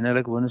har han heller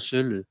ikke vundet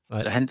sølvet.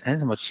 Så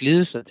han måtte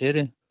slide sig til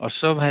det. Og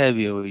så havde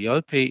vi jo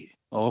JP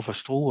overfor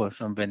Struer,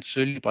 som vandt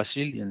sølv i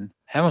Brasilien.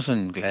 Han var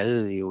sådan en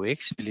glad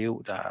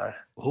EUX-elev, der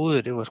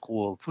hovedet det var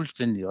skruet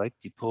fuldstændig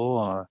rigtigt på,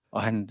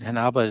 og han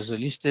arbejdede sig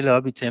lige stille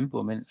op i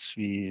tempo, mens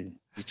vi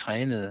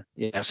trænede.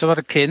 Ja, så var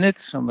der Kenneth,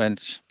 som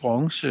vandt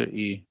bronze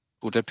i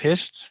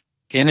Budapest.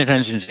 Kenneth,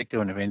 han synes ikke, det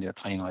var nødvendigt at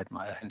træne ret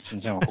meget. Han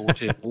synes, han var god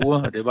til at bruge,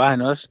 og det var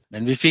han også.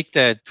 Men vi fik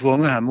da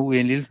tvunget ham ud i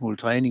en lille smule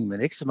træning,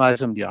 men ikke så meget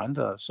som de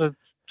andre. Så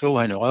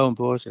tog han røven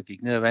på os og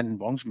gik ned og vandt en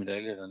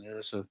bronzemedalje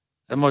dernede. Så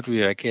der måtte vi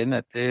jo erkende,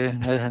 at det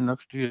havde han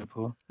nok styr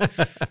på.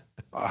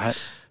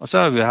 Og så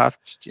har vi haft,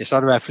 så har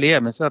der været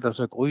flere, men så er der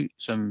så Gry,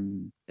 som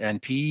er en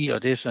pige,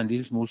 og det er så en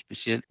lille smule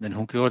specielt, men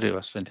hun gjorde det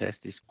også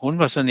fantastisk. Hun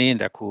var sådan en,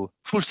 der kunne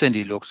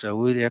fuldstændig lukke sig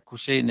ud. Jeg kunne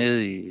se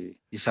ned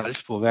i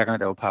Salzburg, hver gang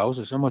der var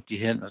pause, så måtte de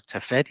hen og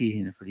tage fat i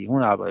hende, fordi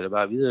hun arbejdede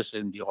bare videre,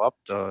 selvom de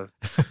råbte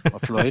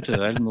og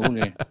fløjtede og alt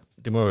muligt.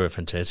 Det må jo være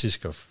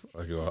fantastisk at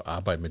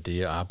arbejde med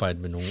det, og arbejde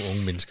med nogle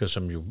unge mennesker,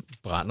 som jo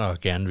brænder og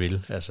gerne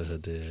vil. Altså,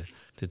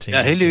 det tænker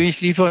jeg har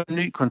heldigvis lige fået en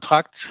ny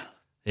kontrakt.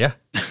 Ja.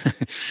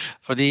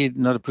 Fordi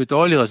når der bliver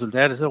dårlige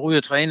resultater, så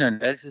ryger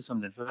træneren altid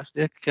som den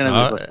første. Det kender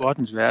vi fra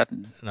sportens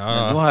verden. Men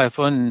nu har jeg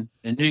fået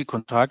en ny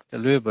kontrakt, der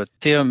løber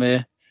til og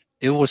med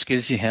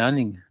Euroskills i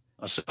Herning.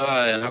 Og så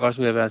er jeg nok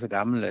også ved at være så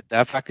gammel, at der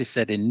er faktisk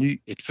sat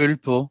et følge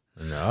på,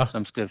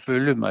 som skal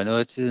følge mig noget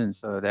af tiden.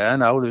 Så der er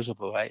en afløser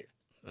på vej.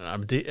 Ja,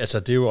 men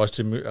det er jo også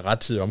til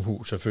rettidig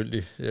omhu,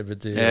 selvfølgelig.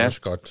 Det er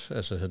også godt.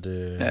 Altså,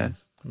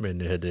 men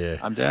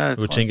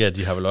nu tænker jeg, at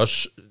de har vel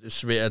også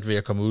svært ved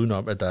at komme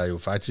udenom, at der jo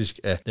faktisk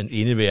er den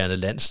indeværende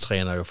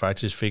landstræner jo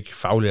faktisk fik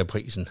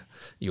faglærerprisen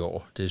i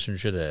år. Det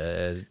synes jeg,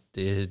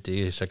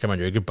 så kan man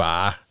jo ikke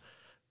bare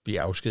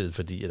blive afskedet,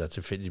 fordi der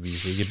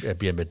tilfældigvis ikke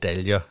bliver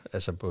medaljer,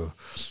 altså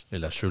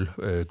eller sølv,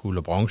 guld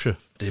og bronze.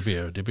 Det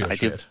bliver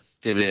svært.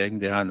 Det ved jeg ikke,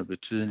 det har noget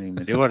betydning,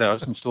 men det var da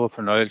også en stor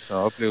fornøjelse at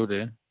opleve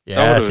det.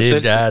 Ja, det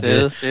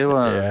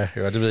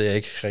ved jeg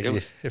ikke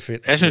rigtig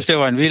fedt. Jeg synes, det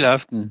var en vild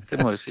aften,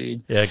 det må jeg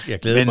sige. Jeg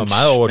glæder mig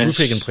meget over, at du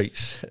fik en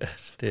pris.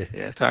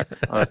 Ja, tak.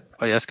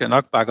 Og jeg skal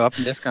nok bakke op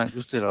næste gang,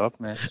 du stiller op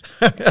med.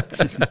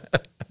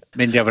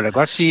 Men jeg vil da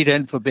godt sige i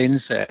den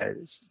forbindelse, at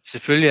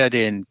selvfølgelig er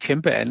det en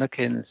kæmpe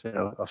anerkendelse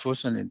at få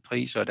sådan en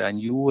pris, og der er en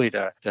jury,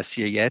 der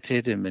siger ja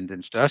til det, men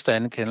den største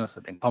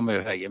anerkendelse, den kommer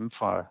jo herhjemme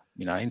fra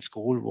min egen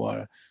skole,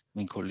 hvor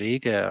mine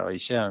kollegaer og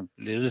især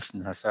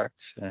ledelsen har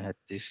sagt, at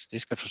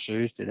det skal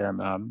forsøges, det der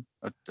med ham.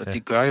 Og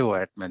det gør jo,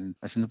 at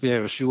nu bliver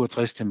jeg jo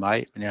 67 til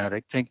maj, men jeg har da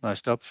ikke tænkt mig at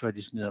stoppe, før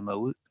de smider mig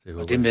ud.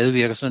 Og det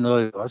medvirker så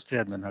noget også til,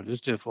 at man har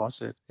lyst til at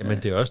fortsætte. Jamen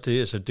det er også det,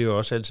 altså det er jo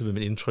også altid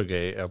mit indtryk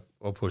af,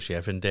 og på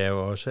chefen, det er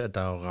jo også, at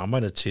der er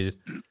rammerne til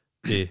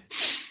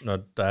når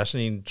der er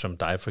sådan en som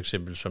dig for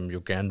eksempel, som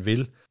jo gerne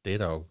vil, det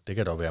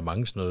kan der jo være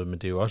mange sådan noget, men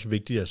det er jo også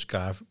vigtigt at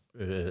skaffe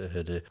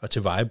at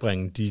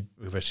tilvejebringe de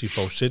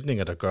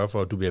forudsætninger, der gør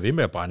for, at du bliver ved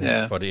med at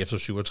brænde for det efter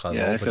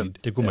 37 år, fordi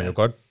det kunne man jo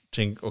godt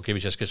tænke, okay,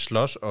 hvis jeg skal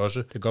slås også,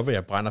 det kan godt være,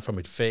 at jeg brænder for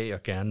mit fag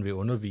og gerne vil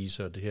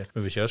undervise og det her,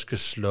 men hvis jeg også skal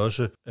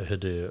slåsse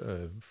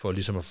for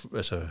ligesom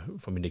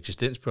for min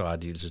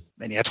eksistensberettigelse.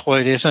 Men jeg tror,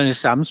 det er sådan et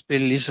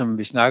samspil, ligesom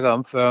vi snakker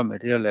om før, med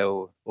det at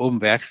lave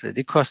åben værksted.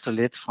 Det koster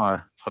lidt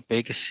fra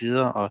begge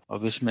sider, og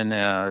hvis man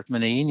er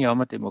enige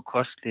om, at det må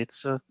koste lidt,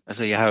 så,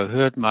 altså jeg har jo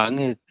hørt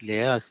mange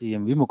lærere sige,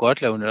 at vi må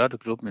godt lave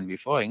nørdeklub, men vi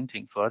får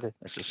ingenting for det.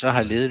 Altså så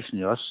har ledelsen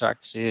jo også sagt,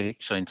 at det er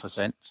ikke så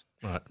interessant.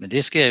 Nej. Men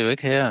det sker jo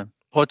ikke her.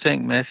 Prøv at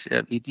tænke, Mads,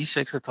 at i de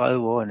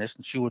 36 år,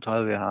 næsten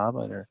 37, jeg har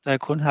arbejdet, der har jeg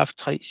kun haft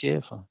 3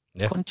 chefer.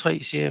 Ja. Kun 3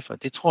 chefer.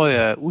 Det tror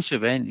jeg er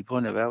usædvanligt på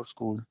en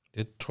erhvervsskole.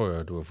 Det tror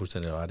jeg, du har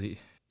fuldstændig ret i.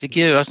 Det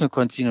giver jo også noget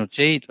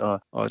kontinuitet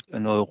og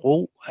noget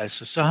ro.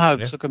 Altså,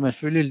 så kan man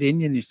følge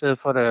linjen i stedet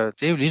for, det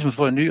er jo ligesom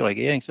for en ny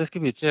regering, så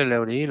skal vi til at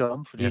lave det hele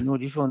om, fordi nu har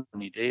de fået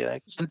nogle idéer.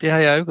 Ikke? Sådan, det har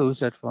jeg jo ikke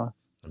udsat for.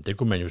 Det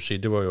kunne man jo se,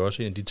 det var jo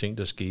også en af de ting,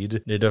 der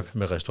skete netop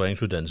med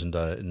restaureringsuddannelsen,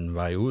 der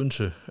var i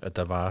Odense, at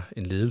der var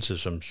en ledelse,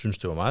 som syntes,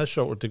 det var meget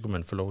sjovt, det kunne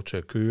man få lov til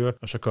at køre,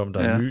 og så kom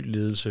der en ny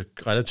ledelse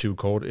relativt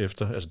kort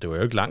efter, altså det var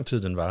jo ikke lang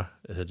tid, den var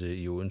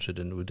i Odense,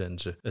 den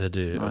uddannelse,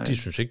 og de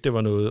synes ikke, det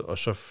var noget, og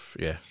så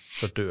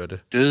dør det.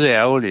 Døde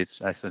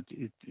ærgerligt, altså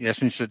jeg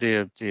synes jo,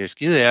 det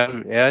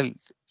er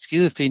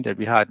skide fint, at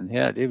vi har den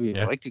her, det er vi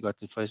rigtig godt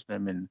tilfreds med,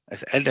 men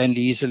altså alt andet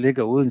lige, så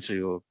ligger Odense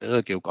jo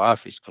bedre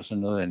geografisk for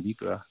sådan noget, end vi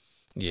gør.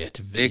 Ja,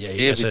 det ved jeg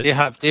ikke.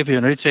 Det er vi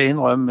jo nødt til at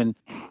indrømme,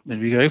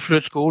 men vi kan jo ikke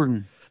flytte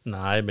skolen.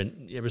 Nej, men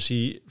jeg vil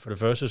sige, for det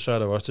første, så er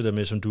der jo også det der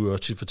med, som du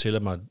også tit fortæller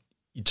mig,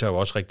 I tager jo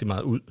også rigtig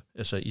meget ud.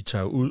 Altså, I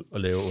tager ud og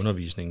laver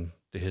undervisning.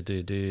 Det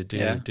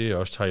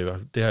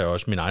har jeg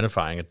også min egen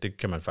erfaring, at det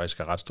kan man faktisk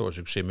have ret stor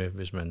succes med,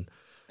 hvis man...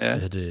 Ja.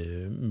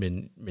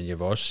 Men jeg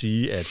vil også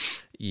sige, at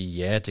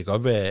det kan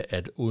godt være,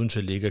 at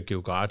Odense ligger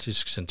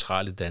geografisk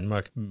centralt i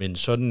Danmark, men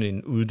sådan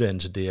en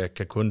uddannelse der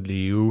kan kun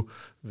leve,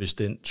 hvis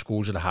den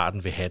skole, der har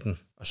den, vil have den.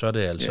 Og så er det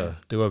altså,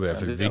 det var i hvert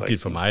fald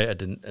vigtigt for mig, at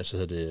den,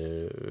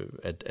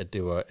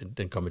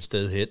 den kom et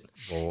sted hen,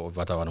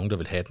 hvor der var nogen, der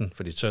ville have den,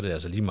 fordi så er det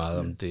altså lige meget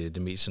om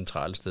det mest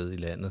centrale sted i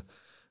landet.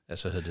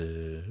 Altså,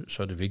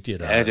 så er det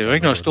vigtigt, at det er jo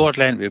ikke noget stort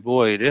land, vi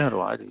bor i, det har du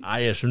ret i.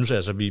 Nej, jeg synes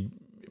altså,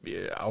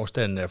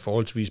 afstanden er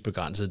forholdsvis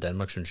begrænset i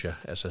Danmark, synes jeg.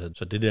 Altså,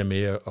 så det der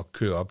med at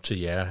køre op til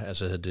jer,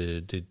 altså,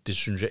 det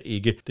synes jeg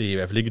ikke. Det er i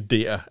hvert fald ikke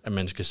der, at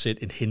man skal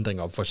sætte en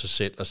hindring op for sig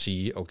selv og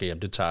sige, okay,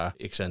 jamen, det tager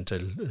x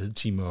antal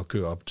timer at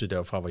køre op til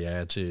derfra, hvor jeg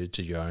er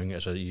til Hjørring.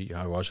 Altså, I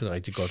har jo også et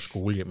rigtig godt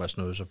skolehjem og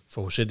sådan noget, så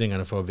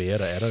forudsætningerne for at være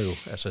der er der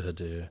jo. Altså,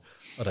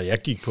 og da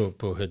jeg gik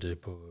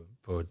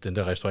på den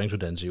der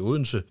restaureringsuddannelse i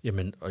Odense,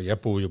 jamen, og jeg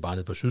boede jo bare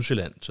nede på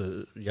Sydsjælland,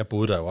 så jeg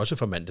boede der jo også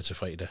fra mandag til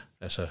fredag.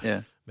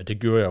 Altså, men det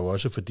gjorde jeg jo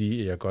også,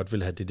 fordi jeg godt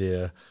ville have det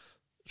der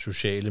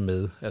sociale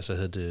med,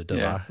 altså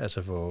var,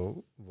 altså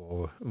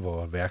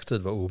hvor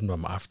værkstedet var åbent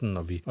om aftenen,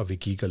 og vi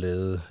gik og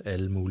lavede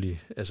alle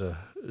mulige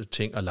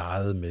ting og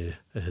legede med,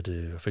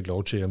 og fik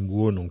lov til at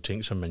mure nogle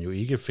ting, som man jo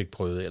ikke fik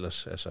prøvet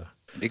ellers, altså.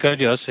 Det gør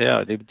de også her,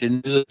 og det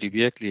nyder de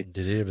virkelig.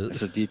 Det er det, jeg ved.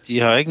 Altså, de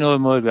har ikke noget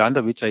imod, at vi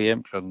andre vi tager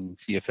hjem klokken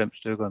 4-5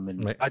 stykker,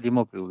 men de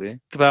må blive ved. Det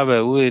kan bare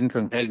være ude inden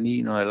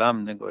klokken 8:30, når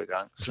alarmen den går i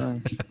gang.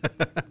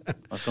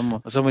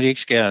 Og så må de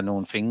ikke skære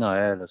nogle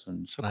fingre af, eller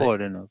sådan. Så går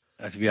det nok.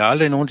 Altså, vi har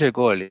aldrig nogen til at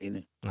gå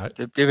alene. Nej.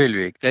 Det vil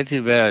vi ikke. Det vil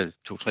altid være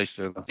 2-3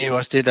 stykker. Det er jo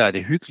også det, der er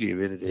det hyggelige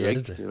ved det.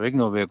 Det er jo ikke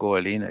noget ved at gå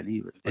alene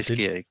alligevel. Det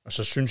sker ikke. Og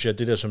så synes jeg, at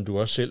det der, som du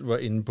også selv var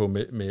inde på,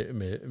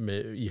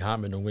 med I har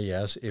med nogle af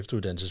jeres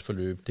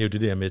efteruddannelsesforløb, det er jo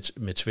det der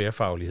med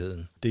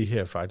tværfagligheden. Det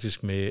her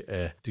faktisk med,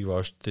 at det var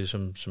også det,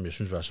 som jeg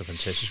synes var så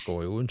fantastisk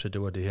over i Odense,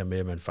 det var det her med,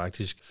 at man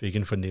faktisk fik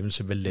en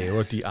fornemmelse, hvad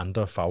laver de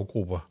andre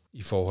faggrupper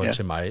i forhold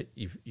til mig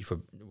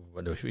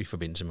i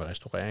forbindelse med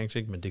restaurering,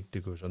 ikke? Men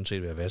det kunne jo sådan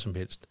set være hvad som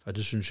helst. Og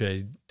det synes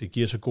jeg, det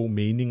giver så god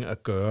mening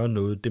at gøre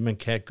noget, det man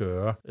kan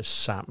gøre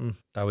sammen.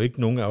 Der er jo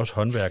ikke nogen af os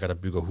håndværkere, der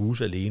bygger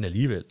hus alene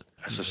alligevel.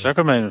 Altså så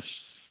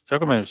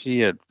kan man jo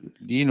sige, at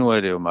lige nu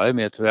er det jo meget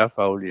mere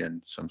tværfagligt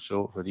end som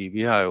så, fordi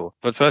vi har jo,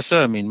 for det første så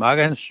er min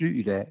makker, han syg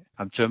i dag,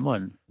 ham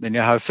tømreren, men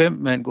jeg har 5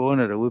 mand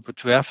gående derude på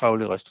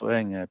tværfaglig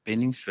restaurering af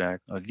bindingsværk,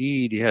 og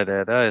lige i de her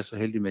der er jeg så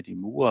heldig med de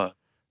murer,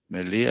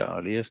 med ler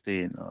og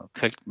lersten og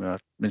kalkmørk.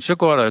 Men så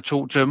går der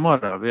 2 tømrer,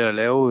 der er ved at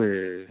lave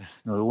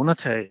noget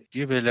undertag.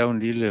 De er ved at lave en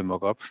lille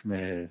mock-up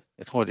med,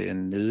 jeg tror det er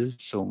en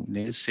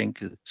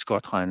nedsænket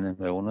skotrende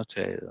med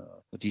undertaget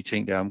og de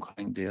ting, der er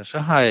omkring det. Og så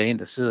har jeg en,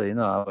 der sidder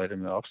inde og arbejder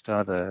med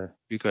opstart af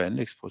bygge- og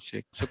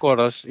anlægsprojekt. Så går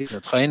der også en, der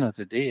træner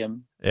til DM,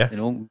 en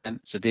ung mand.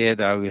 Så det er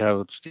der, det er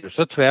jo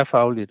så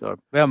tværfagligt, og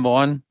hver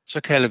morgen,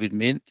 så kalder vi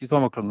dem ind. De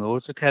kommer kl.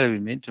 8, så kalder vi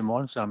dem ind til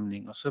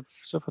morgensamling, og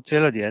så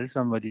fortæller de alle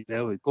sammen, hvad de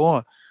lavede i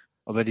går,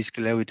 og hvad de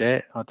skal lave i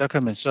dag. Og der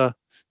kan man så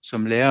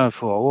som lærer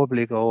få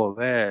overblik over,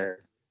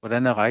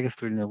 hvordan er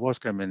rækkefølgen, hvor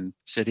skal man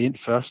sætte ind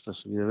først, og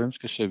så videre. Hvem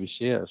skal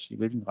serviceres, i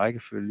hvilken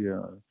rækkefølge,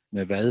 og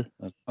med hvad.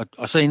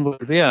 Og så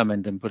involverer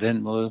man dem på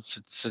den måde.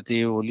 Så det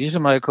er jo lige så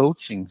meget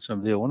coaching,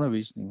 som det er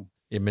undervisning.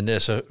 Jamen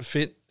altså,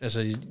 Finn,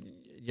 altså,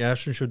 jeg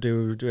synes jo, det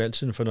er jo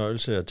altid en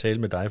fornøjelse at tale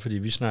med dig, fordi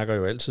vi snakker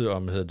jo altid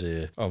om,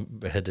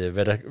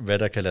 hvad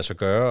der kan lade sig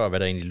gøre, og hvad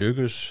der egentlig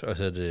lykkes,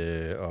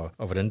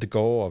 og hvordan det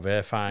går, og hvad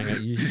erfaringer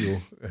I jo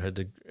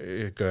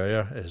gør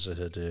jer,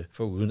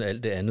 for uden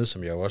alt det andet,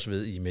 som jeg jo også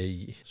ved, I er med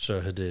i.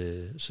 Så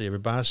jeg vil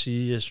bare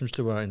sige, at jeg synes,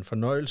 det var en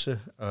fornøjelse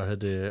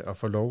at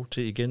få lov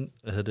til igen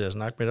at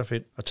snakke med dig,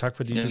 Finn, og tak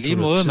fordi du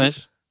tog dig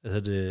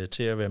tid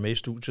til at være med i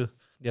studiet.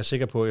 Jeg er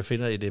sikker på, at jeg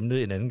finder et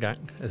emne en anden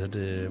gang,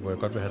 hvor jeg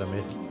godt vil have dig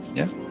med.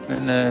 Ja,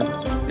 men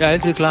jeg er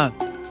altid klar.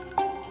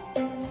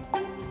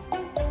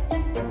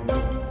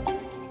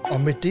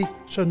 Og med det,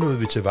 så nåede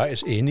vi til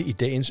vejs ende i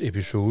dagens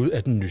episode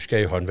af Den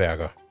Nysgerrige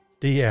Håndværker.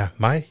 Det er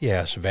mig,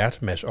 jeres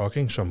vært, Mads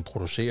Ocking, som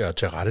producerer og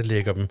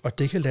tilrettelægger dem, og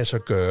det kan lade sig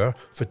gøre,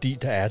 fordi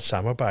der er et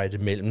samarbejde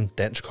mellem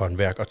Dansk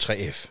Håndværk og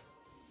 3F.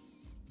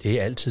 Det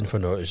er altid en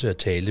fornøjelse at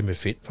tale med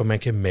Finn, for man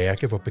kan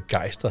mærke, hvor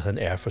begejstret han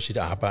er for sit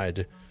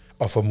arbejde,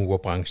 og for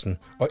murbranchen,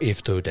 og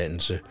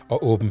efteruddannelse,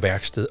 og åben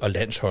værksted, og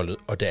landsholdet,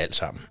 og det alt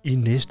sammen. I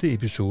næste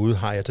episode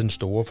har jeg den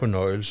store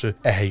fornøjelse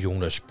at have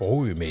Jonas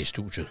Sprogø med i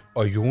studiet.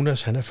 Og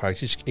Jonas, han er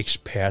faktisk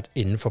ekspert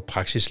inden for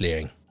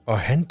praksislæring. Og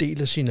han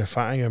deler sine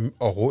erfaringer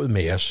og råd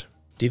med os.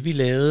 Det vi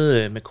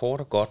lavede med kort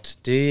og godt,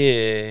 det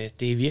er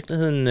i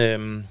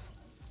virkeligheden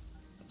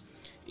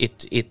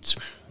et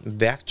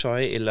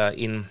værktøj, eller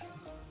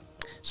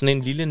sådan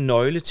en lille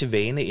nøgle til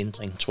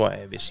vaneændring, tror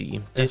jeg vil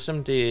sige. Ja. Det,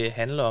 som det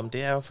handler om,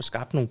 det er jo at få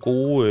skabt nogle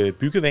gode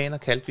byggevaner,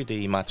 kaldte vi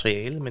det i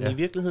materialet, men i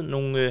virkeligheden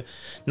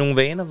nogle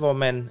vaner, hvor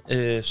man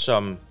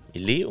som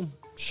elev,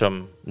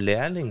 som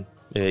lærling,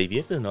 i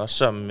virkeligheden også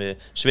som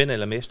svend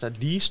eller mester,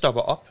 lige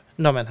stopper op,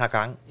 når man har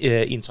gang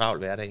i en travl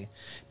hverdag.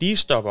 Lige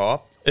stopper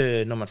op,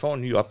 når man får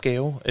en ny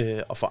opgave,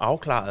 og får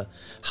afklaret,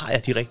 har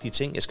jeg de rigtige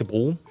ting, jeg skal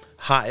bruge?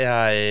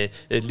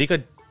 Ligger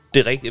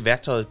det rigtige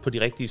værktøj på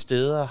de rigtige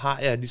steder? Har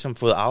jeg ligesom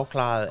fået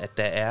afklaret, at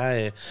der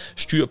er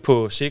styr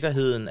på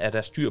sikkerheden? Er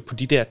der styr på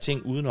de der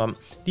ting udenom?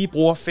 De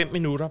bruger 5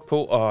 minutter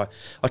på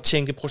at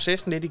tænke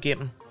processen lidt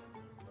igennem.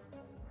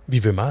 Vi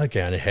vil meget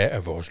gerne have,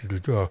 at vores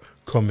lyttere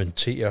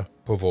kommenterer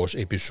på vores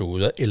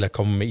episoder, eller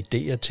kommer med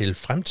idéer til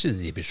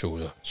fremtidige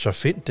episoder. Så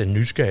find Den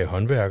Nysgerrige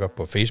Håndværker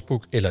på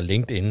Facebook eller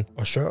LinkedIn,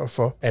 og sørg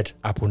for at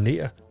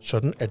abonnere,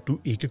 sådan at du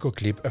ikke går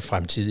glip af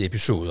fremtidige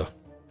episoder.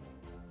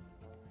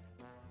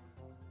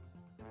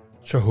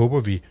 Så håber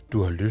vi,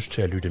 du har lyst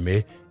til at lytte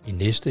med i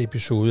næste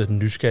episode af Den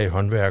Nysgerrige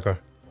Håndværker.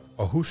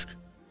 Og husk,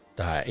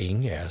 der er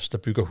ingen af os, der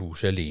bygger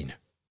huse alene.